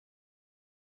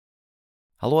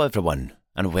Hello everyone,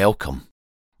 and welcome.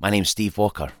 My name's Steve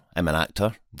Walker. I'm an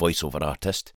actor, voiceover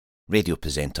artist, radio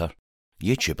presenter,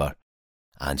 YouTuber,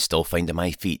 and still finding my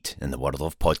feet in the world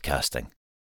of podcasting.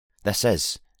 This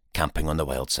is Camping on the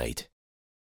Wild Side.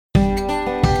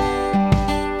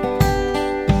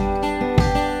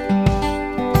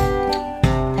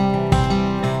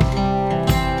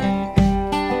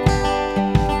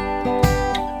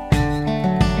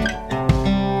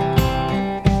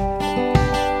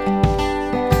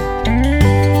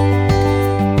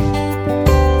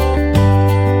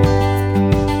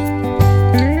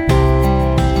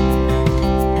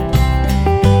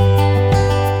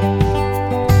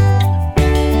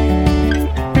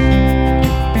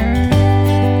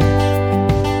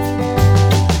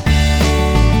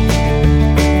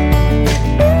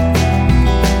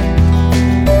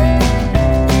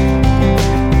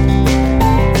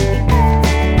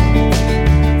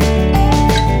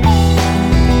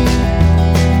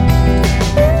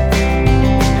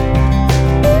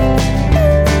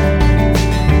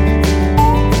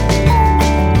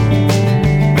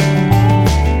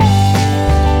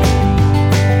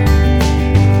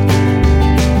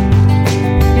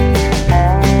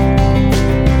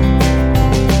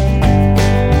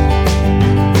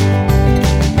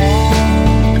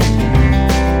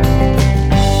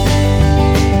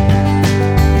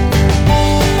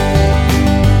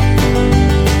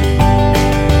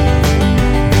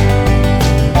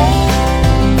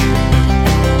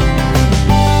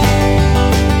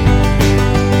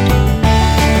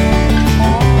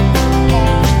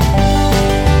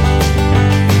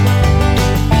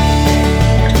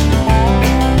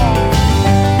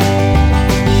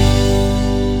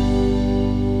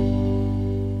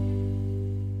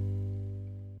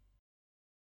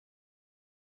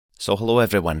 So hello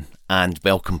everyone, and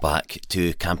welcome back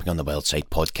to Camping on the Wild Side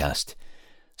podcast.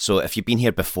 So if you've been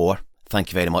here before,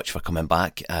 thank you very much for coming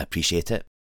back, I appreciate it.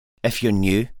 If you're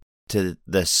new to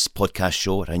this podcast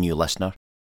show or a new listener,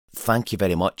 thank you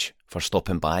very much for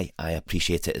stopping by, I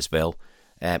appreciate it as well.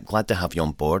 Glad to have you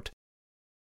on board.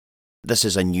 This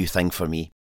is a new thing for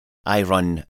me. I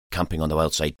run Camping on the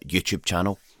Wild Side YouTube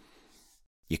channel,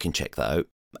 you can check that out.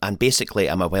 And basically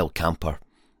I'm a wild camper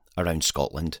around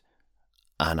Scotland.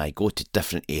 And I go to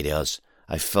different areas,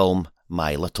 I film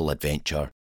my little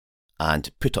adventure and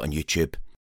put it on YouTube.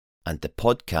 And the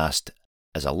podcast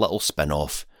is a little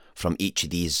spin-off from each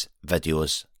of these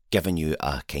videos, giving you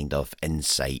a kind of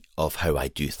insight of how I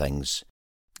do things.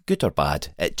 Good or bad,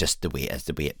 it's just the way it is,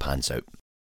 the way it pans out.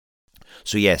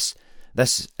 So yes,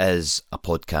 this is a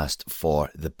podcast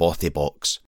for the Bothy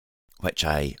Box, which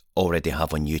I already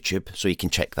have on YouTube, so you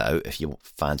can check that out if you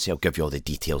fancy. I'll give you all the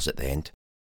details at the end.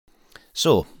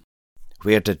 So,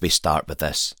 where did we start with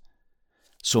this?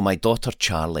 So my daughter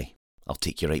Charlie, I'll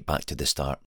take you right back to the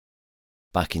start.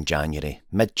 Back in January,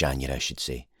 mid-January I should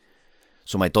say.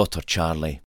 So my daughter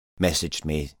Charlie messaged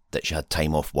me that she had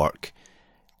time off work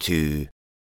to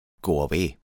go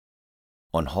away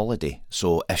on holiday.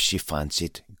 So if she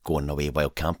fancied going away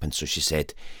wild camping, so she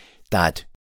said, "Dad,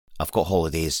 I've got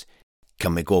holidays,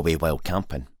 can we go away wild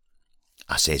camping?"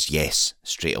 I says yes,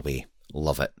 straight away,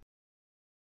 love it.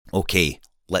 Okay,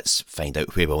 let's find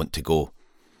out where we want to go.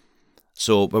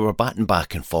 So we were batting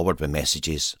back and forward with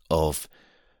messages of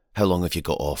how long have you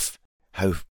got off,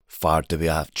 how far do we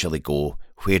actually go,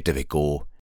 where do we go,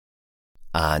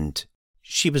 and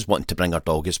she was wanting to bring her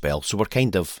dog as well, so we're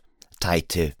kind of tied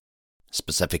to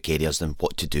specific areas and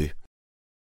what to do.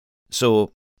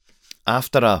 So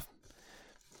after a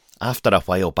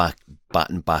while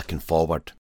batting back and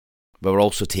forward, we were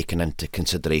also taking into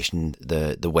consideration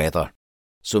the weather.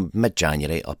 So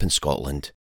mid-January up in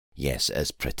Scotland, yes, it is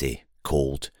pretty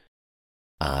cold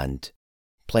and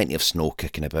plenty of snow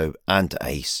kicking about and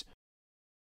ice.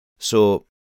 So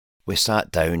we sat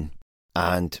down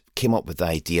and came up with the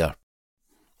idea,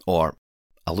 or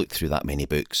I looked through that many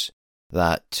books,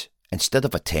 that instead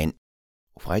of a tent,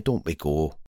 why don't we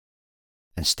go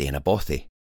and stay in a bothy?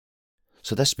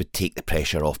 So this would take the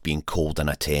pressure off being cold in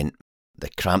a tent,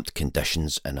 the cramped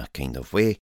conditions in a kind of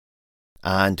way,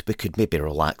 and we could maybe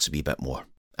relax a wee bit more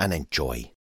and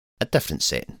enjoy a different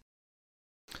setting.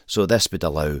 So this would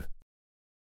allow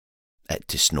it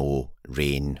to snow,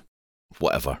 rain,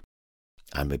 whatever,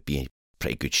 and would be a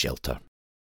pretty good shelter.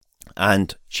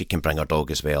 And she can bring her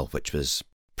dog as well, which was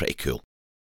pretty cool.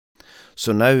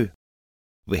 So now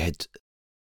we had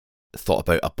thought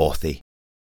about a bothy.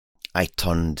 I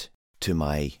turned to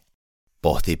my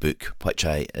Bothy book, which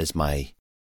is my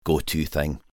go-to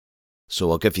thing. So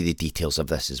I'll give you the details of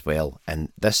this as well.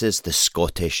 And this is the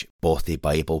Scottish Bothy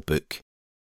Bible book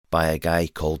by a guy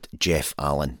called Jeff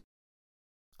Allen.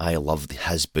 I love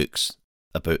his books.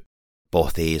 about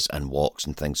bothies and walks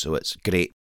and things, so it's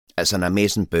great. It's an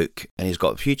amazing book, and he's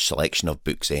got a huge selection of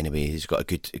books anyway. He's got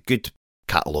a good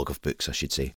catalogue of books, I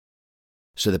should say.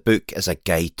 So the book is a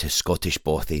guide to Scottish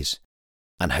bothies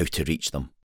and how to reach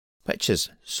them, which is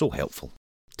so helpful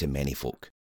to many folk.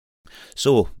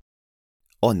 So,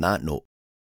 on that note,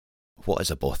 what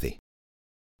is a bothy?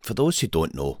 For those who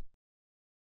don't know,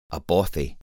 a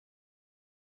bothy,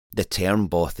 the term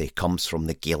bothy comes from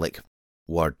the Gaelic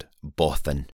word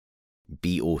bothan,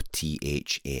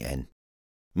 B-O-T-H-A-N,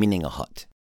 meaning a hut.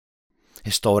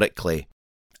 Historically,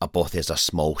 a bothy is a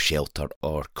small shelter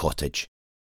or cottage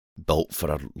built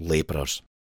for labourers.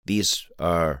 These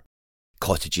are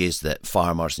cottages that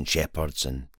farmers and shepherds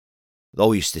and they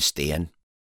all used to stay in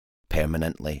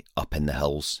permanently up in the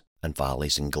hills and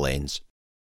valleys and glens.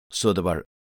 So they were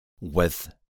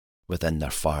within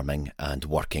their farming and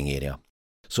working area.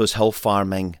 So as hill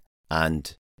farming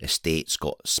and estates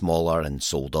got smaller and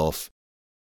sold off,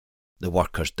 the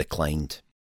workers declined.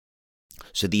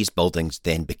 So these buildings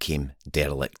then became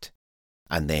derelict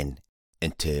and then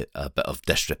into a bit of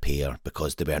disrepair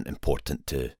because they weren't important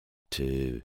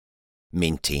to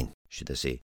maintain, should I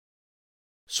say.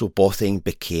 So bothying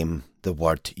became the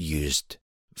word used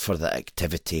for the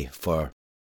activity for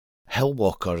hill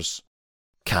walkers,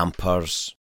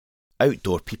 campers,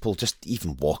 outdoor people, just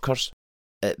even walkers.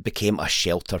 It became a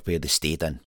shelter where they stayed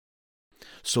in.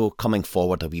 So coming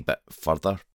forward a wee bit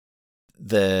further,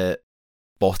 the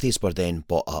bothies were then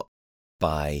bought up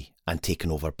by and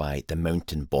taken over by the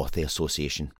Mountain Bothy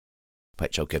Association,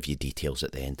 which I'll give you details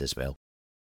at the end as well.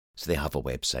 So they have a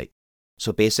website.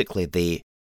 So basically they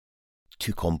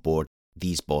took on board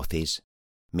these bothies,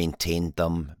 maintained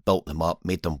them, built them up,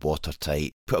 made them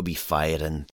watertight, put a wee fire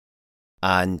in,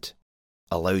 and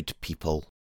allowed people,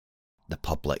 the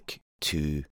public,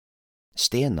 to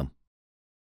stay in them.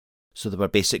 So they were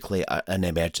basically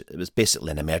it was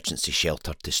basically an emergency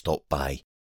shelter to stop by.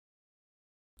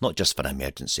 Not just for an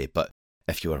emergency, but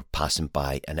if you were passing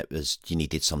by and you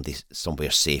needed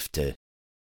somewhere safe to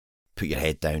put your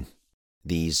head down,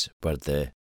 these were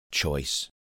the choice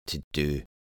to do.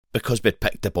 Because we'd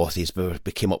picked the bothies,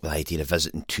 we came up with the idea of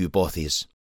visiting 2 bothies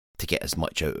to get as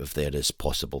much out of there as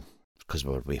possible, because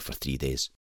we were away for 3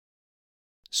 days.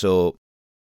 So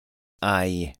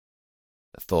I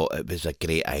thought it was a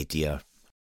great idea.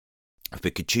 If we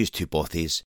could choose 2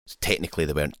 bothies, technically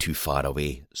they weren't too far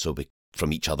away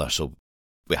from each other, so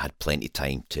we had plenty of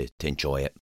time to enjoy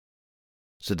it.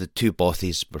 So the 2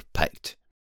 bothies were picked,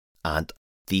 and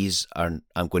these are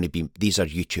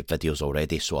YouTube videos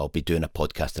already, so I'll be doing a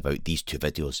podcast about these 2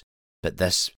 videos. But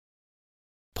this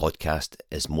podcast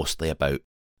is mostly about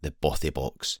the Bothy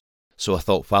Box. So I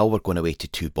thought, while we're going away to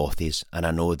 2 bothies, and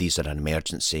I know these are an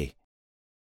emergency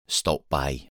stop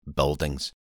by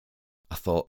buildings, I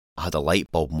thought I had a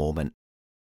light bulb moment.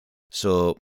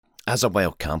 So as a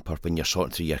wild camper, when you're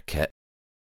sorting through your kit,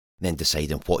 then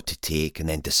deciding what to take, and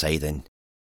then deciding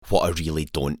what I really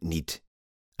don't need,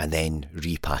 and then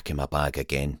repacking my bag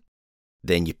again,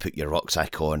 then you put your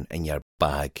rucksack on and your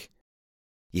bag,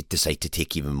 you decide to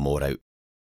take even more out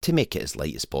to make it as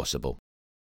light as possible.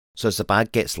 So as the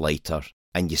bag gets lighter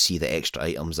and you see the extra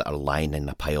items that are lying in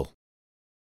a pile,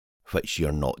 which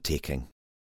you're not taking,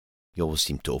 you always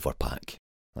seem to overpack.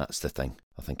 That's the thing.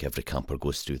 I think every camper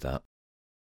goes through that.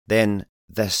 Then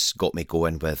this got me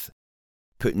going with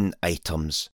putting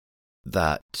items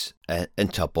that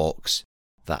into a box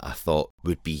that I thought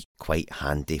would be quite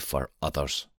handy for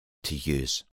others to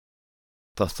use.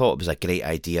 So I thought it was a great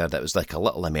idea. That was like a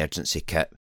little emergency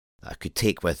kit that I could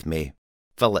take with me,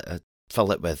 fill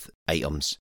it with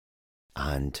items,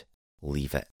 and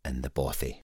leave it in the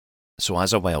bothy. So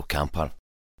as a wild camper,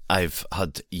 I've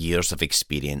had years of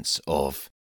experience of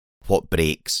what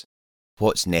breaks,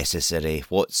 what's necessary,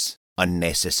 what's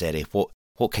unnecessary, what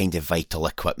kind of vital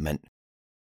equipment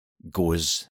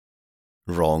goes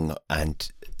wrong, and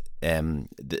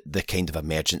the kind of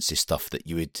emergency stuff that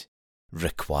you would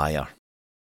require.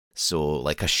 So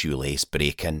like a shoelace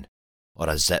breaking, or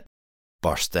a zip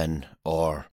bursting,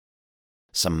 or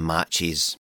some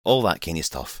matches, all that kind of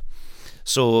stuff.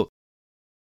 So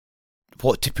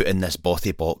what to put in this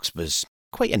Bothy box was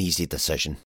quite an easy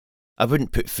decision. I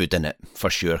wouldn't put food in it for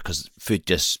sure, because food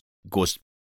just goes,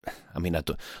 I mean, I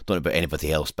don't know about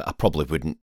anybody else, but I probably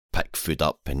wouldn't pick food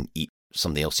up and eat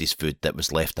somebody else's food that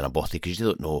was left in a bothy, because you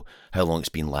don't know how long it's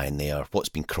been lying there, what's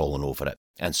been crawling over it,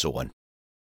 and so on.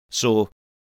 So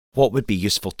what would be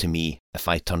useful to me if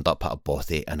I turned up at a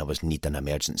bothy and I was needing an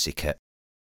emergency kit?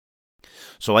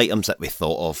 So items that we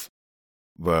thought of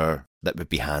that would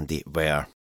be handy were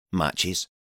matches,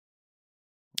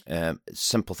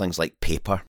 simple things like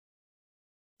paper,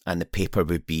 and the paper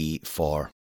would be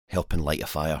for helping light a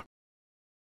fire,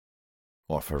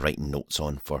 or for writing notes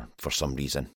on for some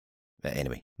reason. But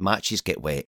anyway, matches get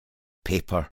wet,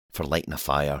 paper for lighting a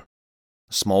fire,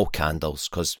 small candles,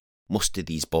 because most of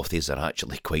these bothies are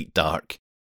actually quite dark.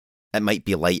 It might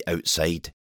be light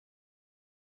outside,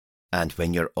 and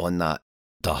when you're on that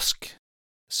dusk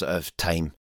sort of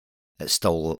time, it's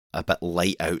still a bit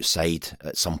light outside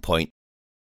at some point.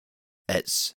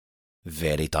 It's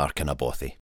very dark in a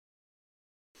bothy.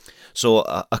 So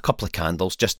a couple of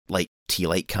candles, just like tea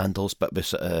light candles, but we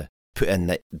sort of put in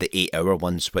the 8-hour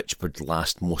ones, which would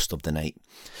last most of the night.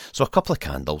 So a couple of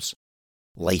candles,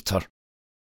 lighter,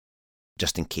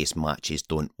 just in case matches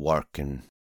don't work and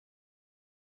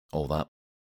all that.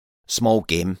 Small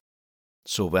game,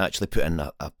 so we actually put in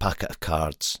a packet of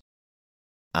cards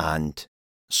and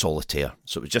solitaire.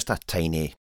 So it was just a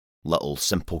tiny little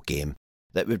simple game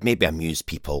that would maybe amuse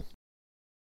people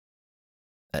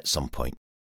at some point.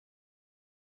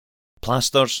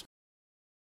 Plasters,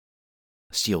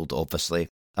 sealed obviously,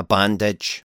 a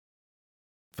bandage,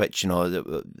 which,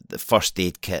 the first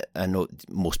aid kit, I know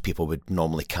most people would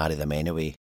normally carry them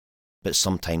anyway, but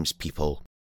sometimes people,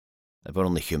 if we're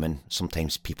only human,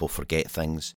 sometimes people forget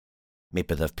things.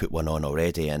 Maybe they've put one on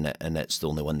already and it's the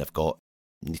only one they've got,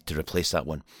 need to replace that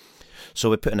one. So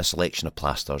we put in a selection of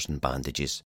plasters and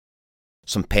bandages,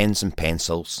 some pens and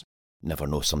pencils. Never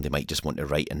know, somebody might just want to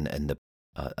write in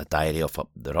a diary of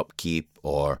their upkeep,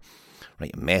 or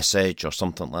write a message or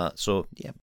something like that. So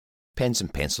yeah, pens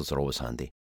and pencils are always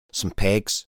handy. Some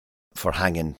pegs for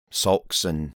hanging socks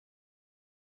and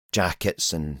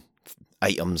jackets and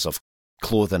items of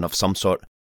clothing of some sort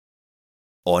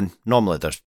on. Normally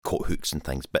there's coat hooks and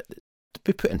things, but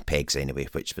we put in pegs anyway,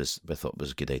 which we thought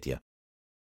was a good idea.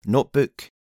 Notebook,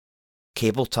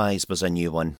 cable ties was a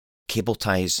new one. Cable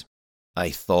ties I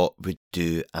thought would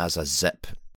do as a zip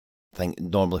thing.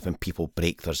 Normally when people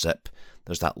break their zip,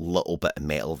 there's that little bit of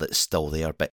metal that's still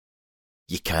there, but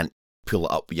you can't pull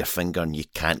it up with your finger and you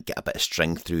can't get a bit of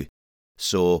string through.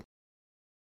 So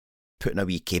putting a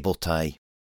wee cable tie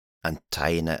and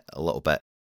tying it a little bit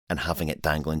and having it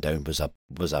dangling down was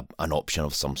an option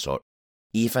of some sort.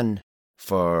 Even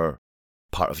for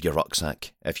part of your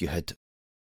rucksack, if you had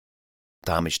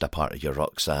damaged a part of your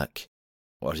rucksack,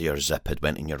 or your zip had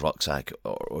went in your rucksack,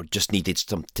 or just needed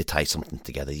to tie something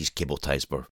together, these cable ties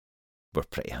were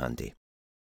pretty handy.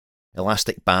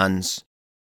 Elastic bands,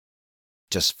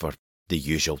 just for the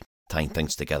usual, tying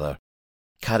things together.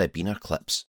 Carabiner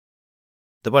clips.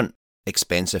 They weren't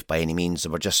expensive by any means, they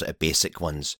were just sort of basic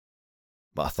ones,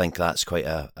 but I think that's quite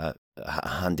a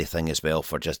handy thing as well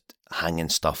for just hanging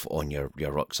stuff on your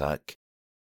rucksack.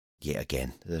 Yet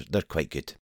again, they're quite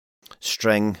good.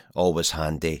 String, always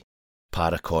handy.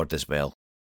 Paracord as well.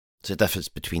 So the difference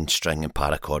between string and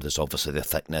paracord is obviously the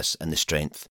thickness and the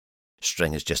strength.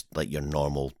 String is just like your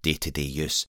normal day-to-day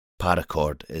use.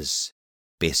 Paracord is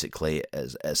basically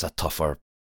it's a tougher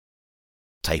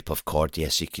type of cord.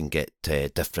 Yes, you can get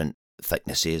different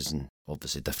thicknesses and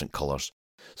obviously different colours.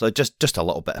 So just a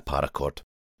little bit of paracord.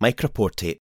 Micropore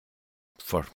tape,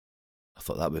 I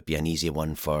thought that would be an easy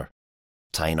one for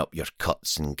tying up your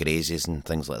cuts and grazes and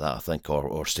things like that, I think,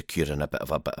 or securing a bit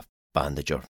of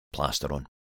bandage or plaster on.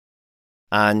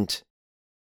 And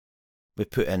we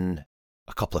put in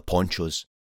a couple of ponchos.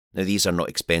 Now these are not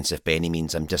expensive by any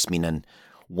means, I'm just meaning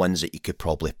ones that you could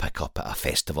probably pick up at a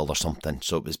festival or something.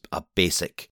 So it was a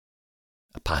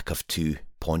pack of 2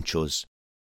 ponchos.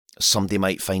 Somebody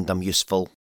might find them useful,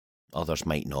 others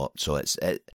might not. So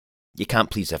you can't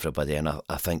please everybody, and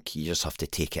I think you just have to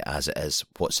take it as it is,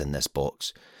 what's in this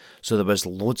box. So there was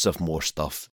loads of more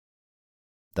stuff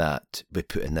that we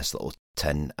put in this little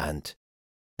tin, and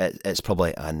it's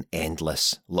probably an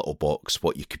endless little box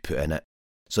what you could put in it.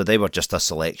 So they were just a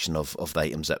selection of the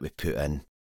items that we put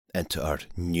into our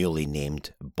newly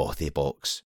named Bothy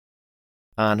Box.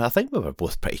 And I think we were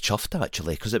both pretty chuffed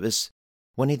actually, because it was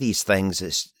one of these things,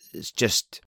 it's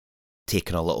just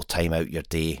taking a little time out your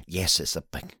day. Yes, it's a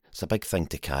big thing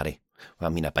to carry. Well,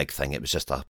 I mean a big thing, it was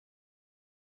just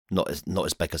not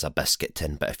as big as a biscuit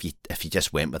tin, but if you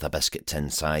just went with a biscuit tin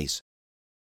size,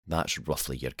 that's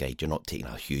roughly your guide. You're not taking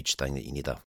a huge thing that you need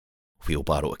a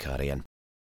wheelbarrow to carry in.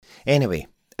 Anyway,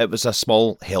 it was a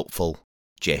small, helpful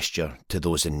gesture to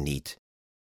those in need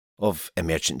of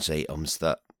emergency items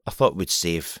that I thought would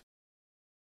save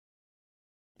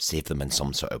them in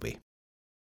some sort of way,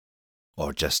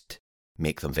 or just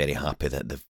make them very happy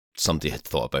that somebody had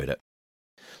thought about it.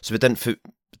 So we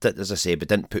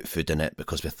didn't put food in it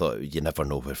because we thought you never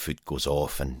know where food goes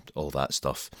off and all that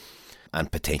stuff,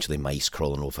 and potentially mice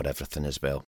crawling over everything as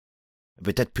well.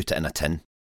 We did put it in a tin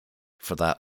for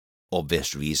that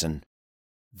obvious reason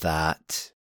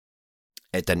that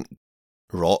it didn't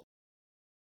rot,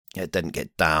 it didn't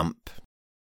get damp,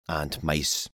 and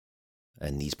mice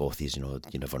in these bothies,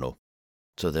 you never know.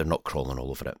 So they're not crawling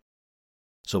all over it.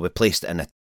 So we placed it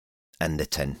in the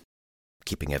tin,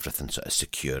 keeping everything sort of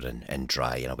secure and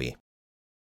dry in a way.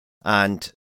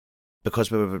 And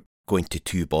because we were going to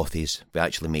 2 bothies, we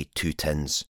actually made 2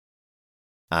 tins.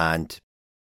 And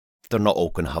they're not all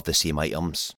going to have the same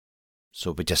items.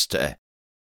 So we just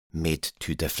made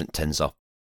 2 different tins up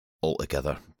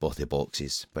altogether, Bothy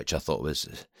Boxes, which I thought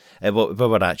we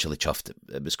were actually chuffed.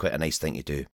 It was quite a nice thing to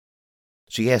do.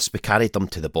 So yes, we carried them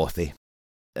to the bothy.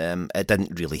 It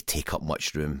didn't really take up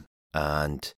much room,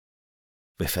 and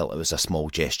we felt it was a small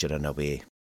gesture in a way.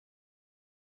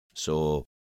 So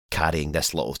carrying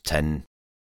this little tin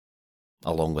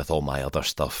along with all my other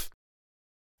stuff,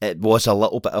 it was a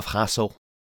little bit of hassle,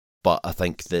 but I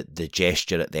think that the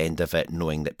gesture at the end of it,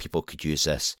 knowing that people could use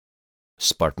this,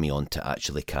 spurred me on to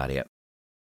actually carry it.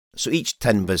 So each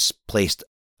tin was placed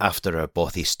after our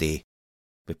bothy stay.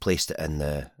 We placed it on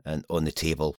the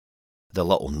table, with a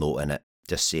little note in it,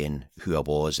 just saying who I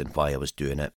was and why I was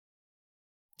doing it.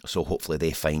 So hopefully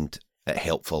they find it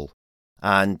helpful,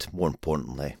 and more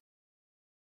importantly,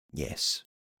 yes,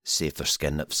 save their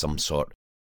skin of some sort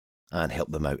and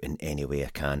help them out in any way I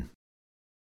can.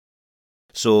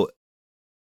 So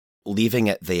leaving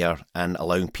it there and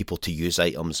allowing people to use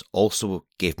items also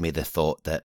gave me the thought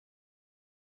that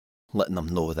letting them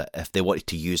know that if they wanted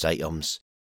to use items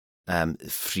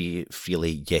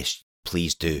freely, yes,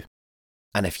 please do.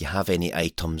 And if you have any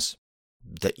items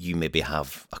that you maybe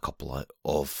have a couple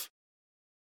of,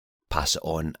 pass it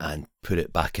on and put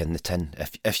it back in the tin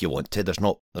if you want to.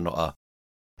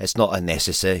 It's not a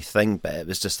necessary thing, but it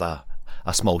was just a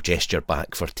small gesture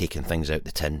back for taking things out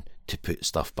the tin to put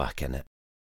stuff back in it.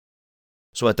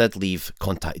 So I did leave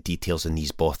contact details in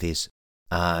these bothies,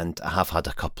 and I have had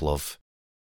a couple of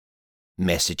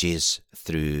messages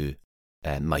through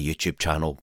my YouTube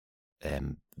channel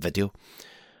video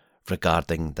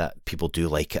regarding that people do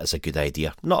like it as a good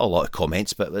idea. Not a lot of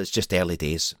comments, but it's just early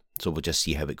days, so we'll just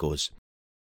see how it goes.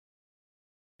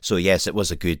 So yes, it was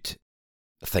a good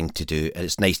thing to do, and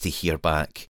it's nice to hear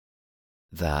back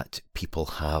that people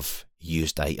have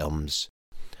used items.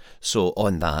 So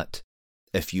on that,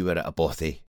 if you were at a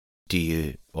bothy,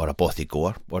 or a bothy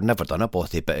goer, or never done a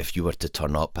bothy, but if you were to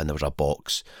turn up and there was a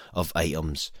box of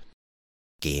items,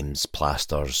 games,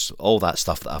 plasters, all that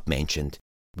stuff that I've mentioned,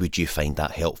 would you find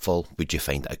that helpful? Would you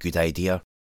find it a good idea?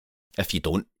 If you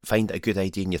don't find it a good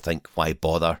idea and you think, why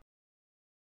bother?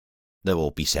 There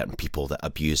will be certain people that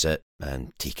abuse it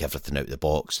and take everything out of the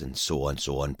box and so on,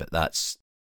 but that's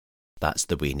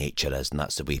the way nature is, and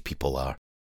that's the way people are.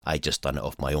 I just done it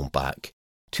off my own back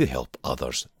to help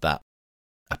others that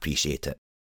appreciate it.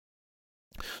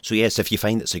 So yes, if you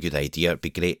find it's a good idea, it'd be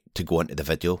great to go into the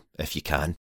video if you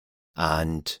can,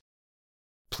 and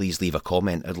please leave a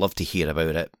comment. I'd love to hear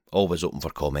about it. Always open for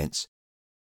comments.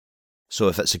 So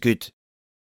if it's a good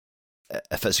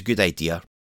idea,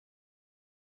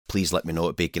 please let me know.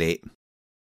 It'd be great.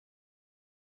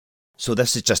 So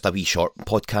this is just a wee short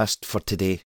podcast for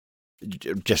today,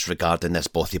 just regarding this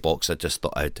Bothy Box. I just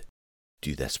thought I'd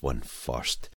do this one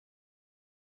first.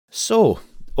 So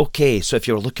if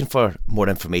you're looking for more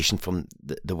information from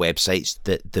the websites,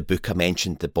 the book I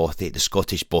mentioned, the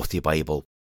Scottish Bothy Bible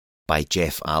by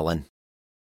Jeff Allen,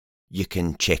 you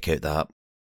can check out that.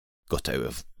 Got it out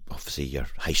of, obviously, your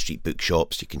high street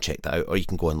bookshops. You can check that out, or you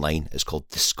can go online. It's called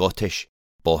The Scottish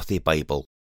Bothy Bible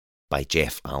by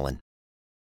Jeff Allen.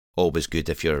 Always good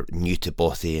if you're new to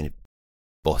Bothying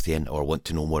or want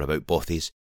to know more about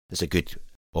Bothies. It's a good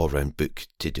all-round book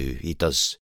to do. He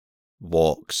does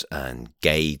walks and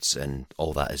guides and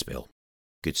all that as well.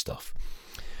 Good stuff.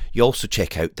 You also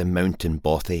check out the Mountain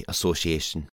Bothy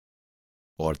Association,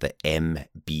 or the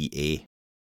MBA,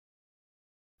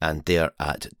 and they're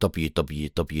at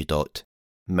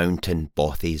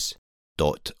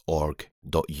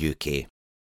www.mountainbothies.org.uk,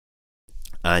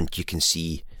 and you can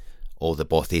see all the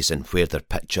bothies and where they're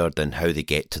pictured and how they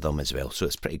get to them as well, so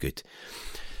it's pretty good.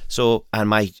 So, and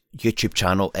my YouTube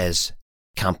channel is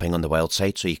Camping on the Wild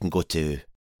Side, so you can go to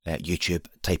YouTube,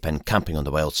 type in Camping on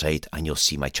the Wild Side, and you'll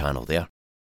see my channel there.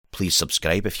 Please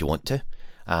subscribe if you want to.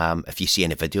 If you see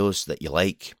any videos that you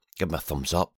like, give me a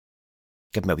thumbs up,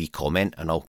 give me a wee comment,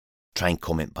 and I'll try and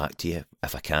comment back to you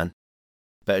if I can.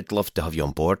 But I'd love to have you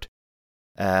on board.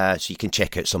 So you can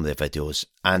check out some of the videos,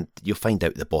 and you'll find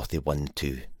out the Bothy one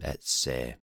too. It's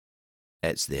there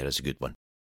as a good one.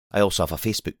 I also have a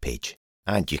Facebook page,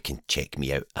 and you can check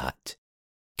me out at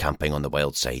Camping on the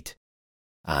Wild Side,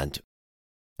 and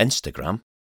Instagram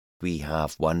we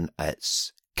have one.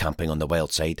 It's Camping on the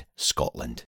Wild Side,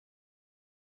 Scotland.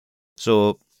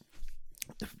 So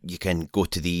you can go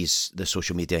to the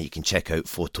social media, you can check out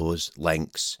photos,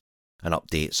 links, and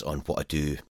updates on what I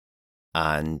do,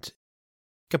 and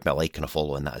give me a like and a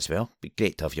follow on that as well. It'd be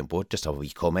great to have you on board. Just have a wee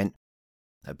comment.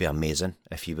 That'd be amazing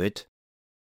if you would.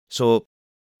 So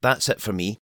that's it for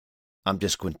me. I'm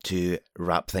just going to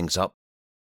wrap things up.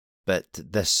 But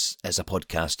this is a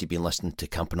podcast you've been listening to,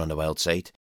 Camping on the Wild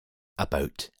Side,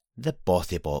 about the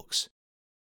Bothy Box.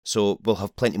 So we'll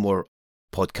have plenty more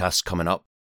podcasts coming up.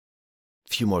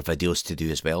 A few more videos to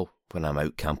do as well when I'm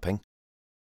out camping.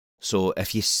 So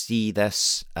if you see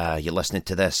this, you're listening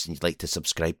to this and you'd like to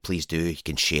subscribe, please do. You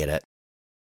can share it.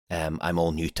 I'm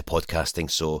all new to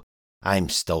podcasting, so I'm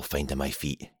still finding my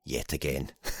feet yet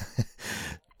again.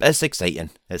 But it's exciting.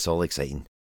 It's all exciting.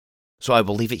 So I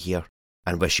will leave it here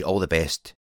and wish you all the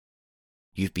best.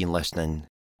 You've been listening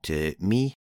to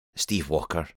me, Steve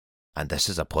Walker, and this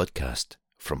is a podcast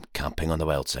from Camping on the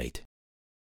Wild Side.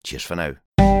 Cheers for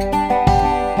now.